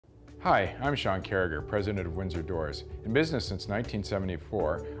Hi, I'm Sean Carragher, President of Windsor Doors. In business since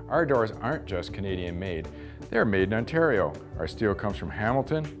 1974, our doors aren't just Canadian made, they're made in Ontario. Our steel comes from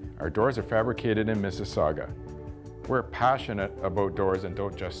Hamilton, our doors are fabricated in Mississauga. We're passionate about doors and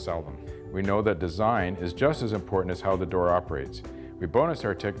don't just sell them. We know that design is just as important as how the door operates. We bonus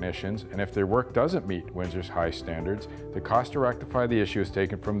our technicians, and if their work doesn't meet Windsor's high standards, the cost to rectify the issue is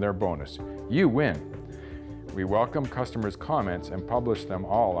taken from their bonus. You win. We welcome customers' comments and publish them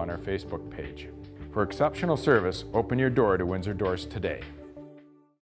all on our Facebook page. For exceptional service, open your door to Windsor Doors today.